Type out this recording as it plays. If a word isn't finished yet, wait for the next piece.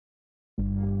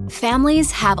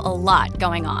Families have a lot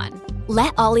going on.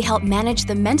 Let Ollie help manage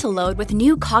the mental load with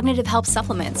new cognitive help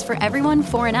supplements for everyone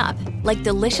 4 and up, like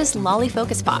delicious Lolly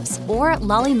Focus Pops or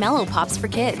Lolly Mellow Pops for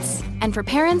kids. And for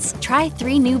parents, try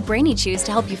 3 new Brainy Chews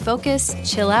to help you focus,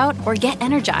 chill out, or get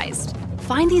energized.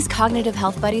 Find these cognitive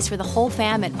health buddies for the whole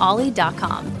fam at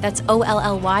ollie.com. That's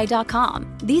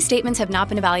OLLY.com. These statements have not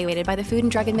been evaluated by the Food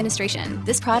and Drug Administration.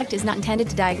 This product is not intended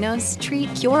to diagnose,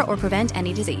 treat, cure, or prevent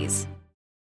any disease.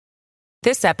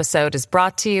 This episode is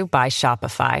brought to you by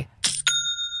Shopify.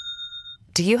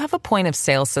 Do you have a point of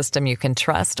sale system you can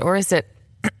trust, or is it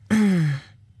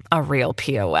a real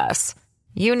POS?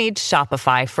 You need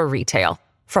Shopify for retail.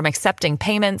 From accepting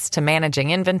payments to managing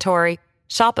inventory,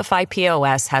 Shopify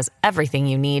POS has everything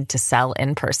you need to sell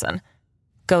in person.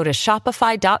 Go to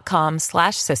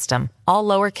shopify.com/system, all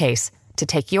lowercase, to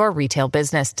take your retail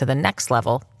business to the next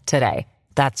level today.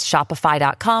 That's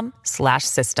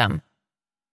shopify.com/system.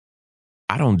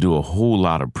 I don't do a whole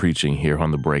lot of preaching here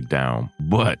on The Breakdown,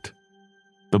 but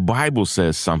the Bible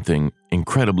says something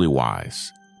incredibly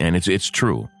wise, and it's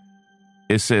true.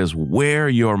 It says, where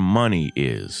your money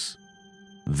is,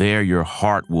 there your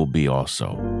heart will be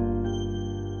also.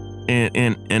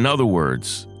 In other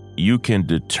words, you can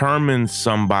determine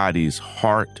somebody's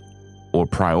heart or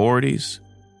priorities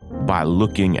by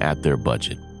looking at their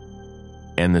budget.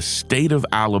 And the state of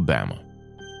Alabama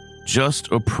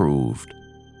just approved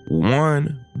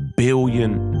 $1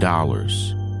 billion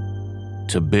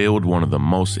to build one of the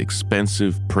most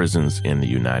expensive prisons in the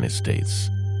United States.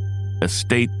 A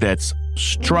state that's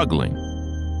struggling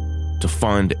to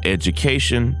fund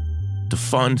education, to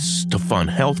fund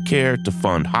healthcare, to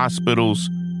fund hospitals,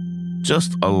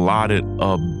 just allotted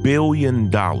 $1 billion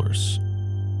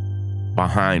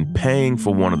behind paying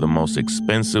for one of the most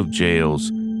expensive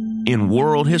jails in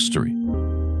world history.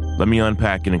 Let me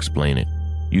unpack and explain it.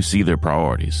 You see their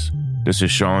priorities. This is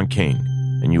Sean King,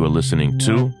 and you are listening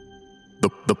to The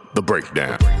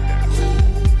Breakdown.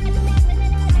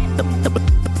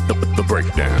 The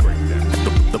Breakdown.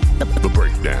 The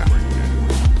Breakdown.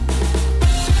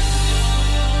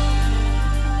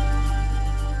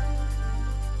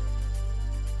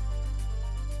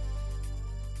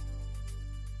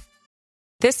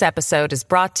 This episode is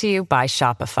brought to you by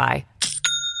Shopify.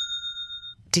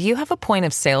 Do you have a point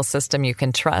of sale system you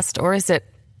can trust, or is it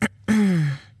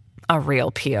a real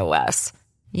POS?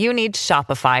 You need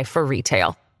Shopify for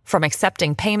retail. From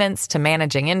accepting payments to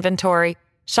managing inventory,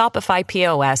 Shopify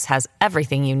POS has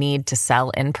everything you need to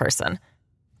sell in person.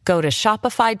 Go to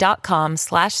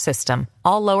shopify.com/system,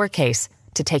 all lowercase,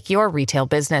 to take your retail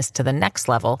business to the next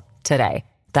level today.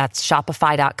 That's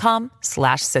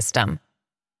shopify.com/system.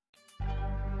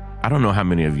 I don't know how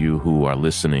many of you who are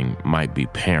listening might be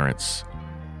parents,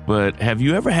 but have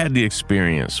you ever had the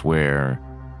experience where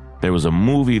there was a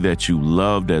movie that you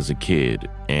loved as a kid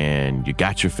and you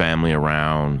got your family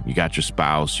around, you got your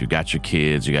spouse, you got your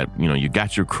kids, you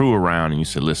got your crew around, and you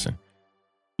said, listen,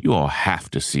 you all have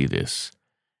to see this.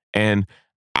 And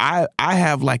I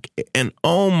have like an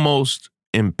almost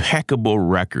impeccable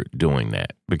record doing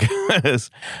that because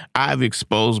I've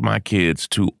exposed my kids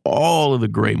to all of the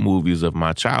great movies of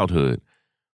my childhood.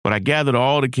 But I gathered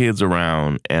all the kids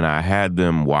around and I had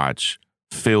them watch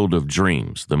Field of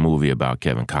Dreams, the movie about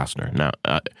Kevin Costner. Now,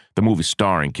 the movie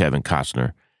starring Kevin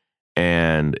Costner,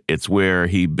 and it's where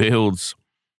he builds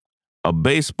a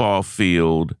baseball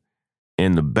field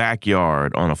in the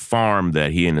backyard on a farm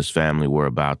that he and his family were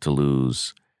about to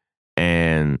lose.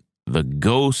 And the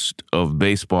ghost of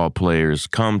baseball players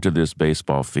come to this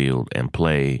baseball field and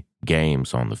play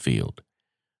games on the field.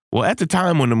 Well, at the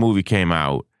time when the movie came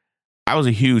out, I was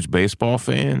a huge baseball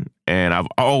fan, and I've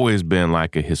always been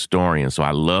like a historian, so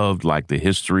I loved like the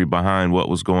history behind what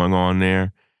was going on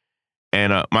there.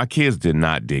 And my kids did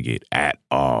not dig it at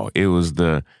all.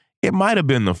 It might have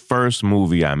been the first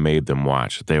movie I made them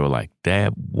watch. They were like,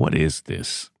 Dad, what is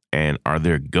this? And are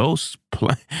there ghosts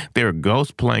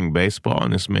playing baseball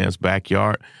in this man's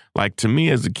backyard? Like, to me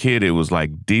as a kid, it was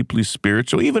like deeply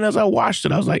spiritual. Even as I watched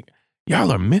it, I was like,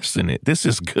 y'all are missing it. This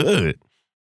is good.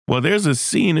 Well, there's a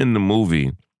scene in the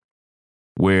movie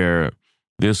where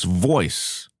this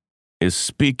voice is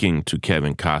speaking to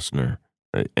Kevin Costner,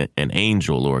 an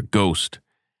angel or a ghost.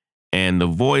 And the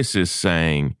voice is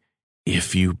saying,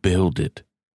 if you build it,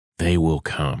 they will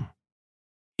come.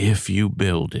 If you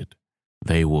build it,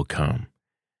 they will come.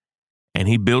 And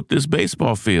he built this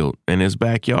baseball field in his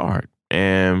backyard.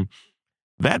 And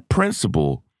that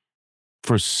principle,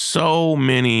 for so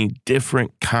many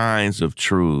different kinds of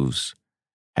truths,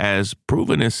 has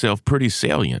proven itself pretty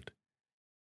salient.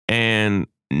 And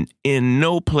in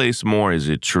no place more is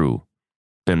it true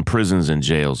than prisons and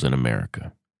jails in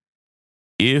America.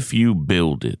 if you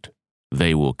build it,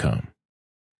 they will come.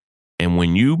 And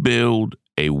when you build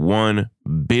a $1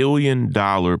 billion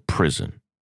prison,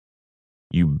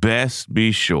 you best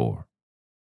be sure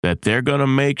that they're going to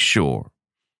make sure,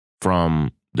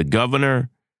 from the governor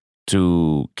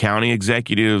to county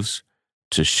executives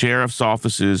to sheriff's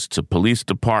offices to police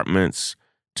departments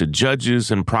to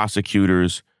judges and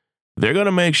prosecutors, they're going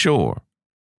to make sure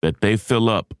that they fill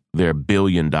up their $1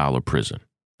 billion prison.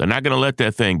 They're not going to let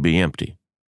that thing be empty.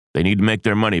 They need to make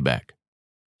their money back.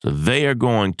 So they are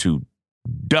going to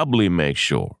doubly make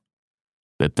sure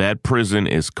that that prison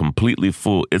is completely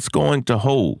full. It's going to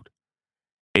hold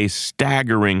a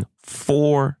staggering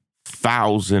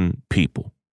 4,000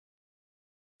 people.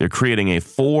 They're creating a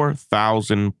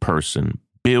 4,000-person,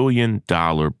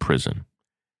 billion-dollar prison.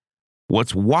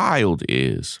 What's wild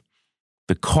is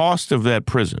the cost of that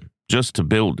prison, just to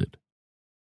build it,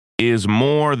 is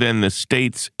more than the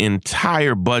state's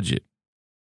entire budget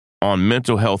on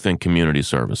mental health and community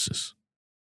services.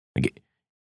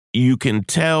 You can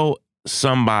tell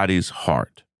somebody's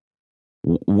heart.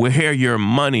 Where your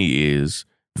money is,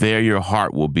 there your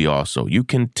heart will be also. You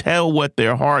can tell what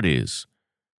their heart is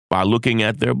by looking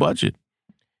at their budget.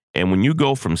 And when you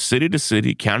go from city to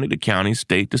city, county to county,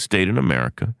 state to state in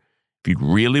America, if you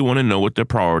really want to know what their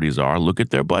priorities are, look at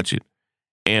their budget.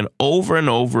 And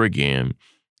over again,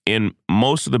 in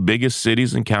most of the biggest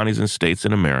cities and counties and states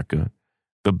in America,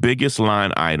 the biggest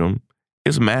line item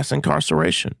is mass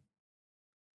incarceration.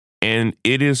 And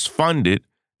it is funded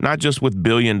not just with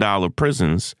billion-dollar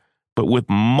prisons, but with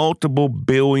multiple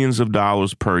billions of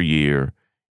dollars per year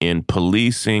in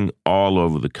policing all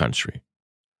over the country.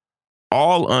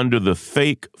 All under the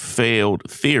fake, failed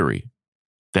theory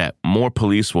that more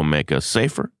police will make us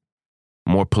safer,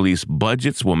 more police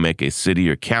budgets will make a city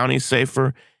or county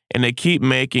safer, and they keep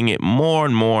making it more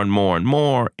and more and more and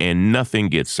more, and nothing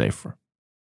gets safer.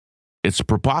 It's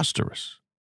preposterous.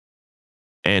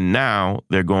 And now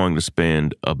they're going to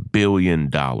spend $1 billion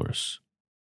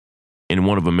in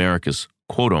one of America's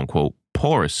quote-unquote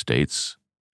poorest states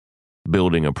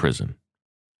building a prison.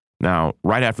 Now,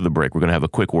 right after the break, we're going to have a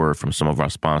quick word from some of our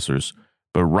sponsors.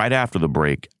 But right after the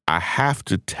break, I have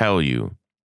to tell you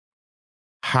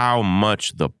how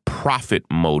much the profit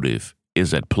motive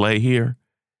is at play here,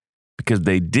 because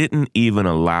they didn't even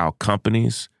allow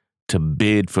companies to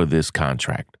bid for this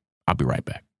contract. I'll be right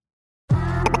back.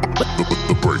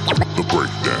 The breakdown. The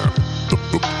breakdown.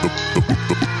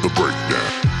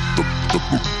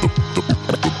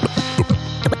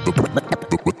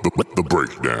 The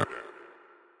breakdown.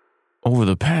 Over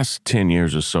the past 10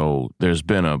 years or so, there's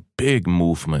been a big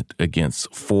movement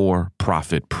against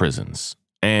for-profit prisons.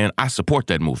 And I support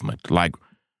that movement. Like,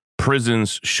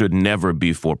 prisons should never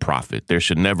be for-profit. There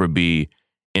should never be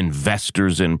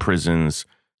investors in prisons,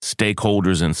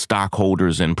 stakeholders and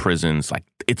stockholders in prisons. Like,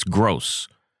 it's gross,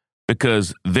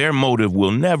 because their motive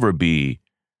will never be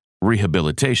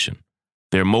rehabilitation.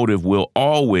 Their motive will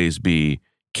always be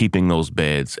keeping those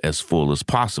beds as full as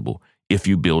possible. If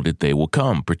you build it, they will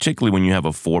come, particularly when you have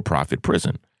a for-profit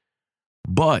prison.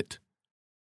 But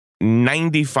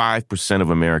 95% of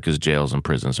America's jails and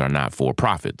prisons are not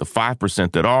for-profit. The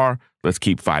 5% that are, let's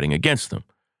keep fighting against them.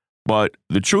 But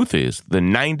the truth is, the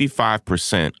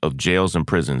 95% of jails and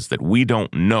prisons that we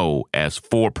don't know as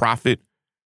for-profit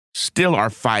still are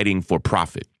fighting for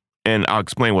profit. And I'll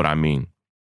explain what I mean.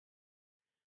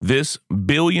 This $1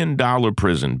 billion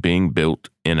prison being built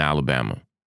in Alabama,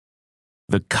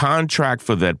 the contract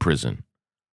for that prison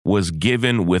was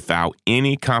given without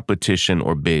any competition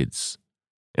or bids.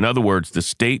 In other words, the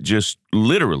state just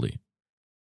literally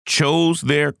chose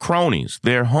their cronies,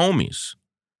 their homies,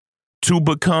 to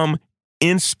become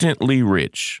instantly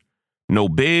rich. No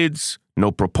bids,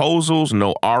 no proposals,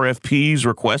 no RFPs,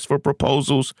 requests for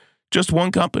proposals, just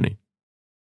one company.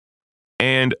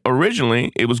 And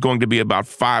originally, it was going to be about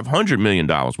 $500 million,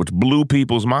 which blew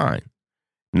people's mind.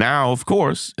 Now, of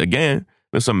course, again,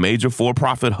 there's a major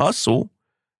for-profit hustle.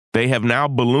 They have now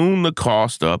ballooned the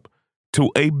cost up to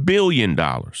 $1 billion.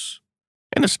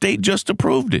 And the state just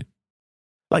approved it.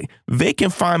 Like, they can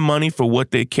find money for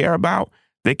what they care about.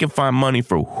 They can find money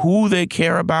for who they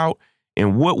care about.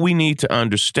 And what we need to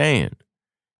understand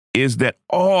is that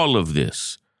all of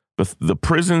this, the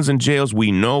prisons and jails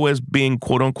we know as being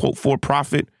quote-unquote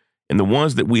for-profit, and the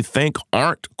ones that we think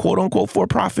aren't quote-unquote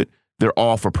for-profit, they're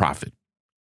all for profit.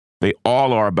 They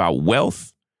all are about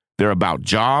wealth. They're about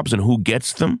jobs and who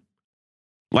gets them.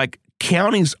 Like,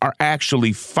 counties are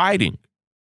actually fighting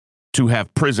to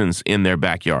have prisons in their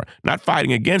backyard, not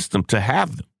fighting against them, to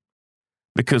have them.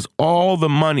 Because all the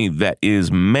money that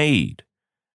is made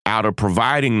out of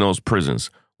providing those prisons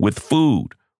with food,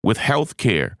 with health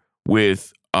care,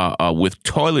 with with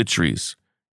toiletries,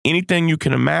 anything you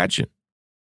can imagine,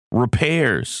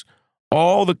 repairs,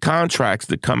 all the contracts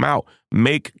that come out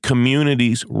make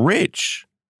communities rich.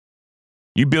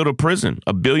 You build a prison,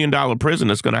 $1 billion prison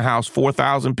that's going to house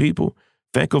 4,000 people.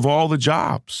 Think of all the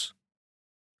jobs.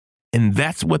 And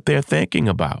that's what they're thinking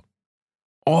about.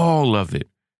 All of it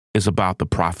is about the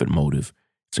profit motive.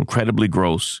 It's incredibly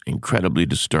gross, incredibly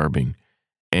disturbing.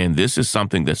 And this is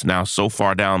something that's now so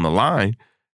far down the line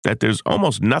that there's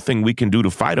almost nothing we can do to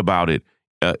fight about it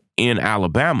in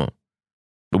Alabama.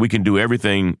 But we can do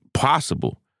everything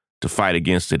possible to fight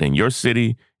against it in your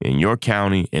city, in your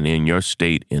county, and in your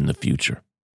state in the future.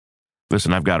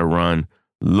 Listen, I've got to run.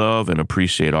 Love and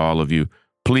appreciate all of you.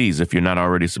 Please, if you're not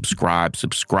already subscribed,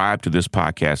 subscribe to this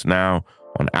podcast now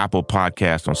on Apple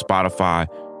Podcasts, on Spotify.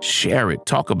 Share it.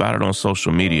 Talk about it on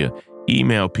social media.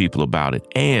 Email people about it.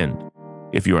 And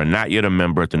if you are not yet a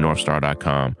member at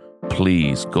thenorthstar.com,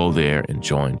 please go there and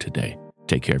join today.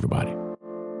 Take care, everybody.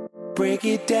 Break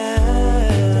it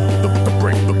down. The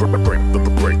breakdown.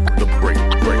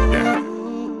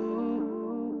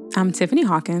 I'm Tiffany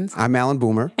Hawkins. I'm Alan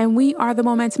Boomer. And we are the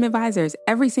Momentum Advisors.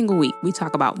 Every single week, we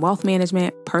talk about wealth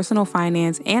management, personal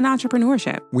finance, and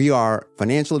entrepreneurship. We are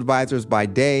financial advisors by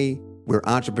day. We're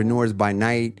entrepreneurs by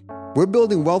night. We're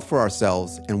building wealth for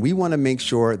ourselves, and we want to make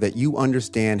sure that you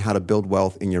understand how to build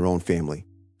wealth in your own family.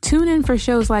 Tune in for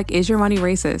shows like Is Your Money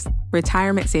Racist?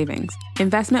 Retirement Savings,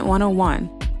 Investment 101.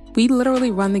 We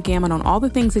literally run the gamut on all the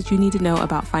things that you need to know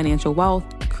about financial wealth,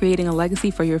 creating a legacy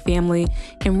for your family,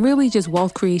 and really just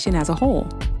wealth creation as a whole.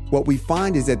 What we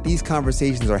find is that these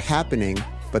conversations are happening,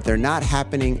 but they're not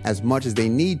happening as much as they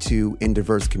need to in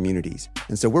diverse communities.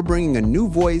 And so we're bringing a new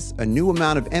voice, a new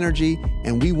amount of energy,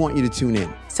 and we want you to tune in.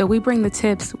 So we bring the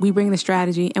tips, we bring the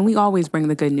strategy, and we always bring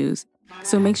the good news.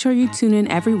 So make sure you tune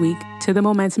in every week to the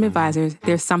Momentum Advisors.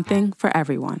 There's something for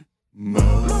everyone.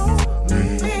 Momentum.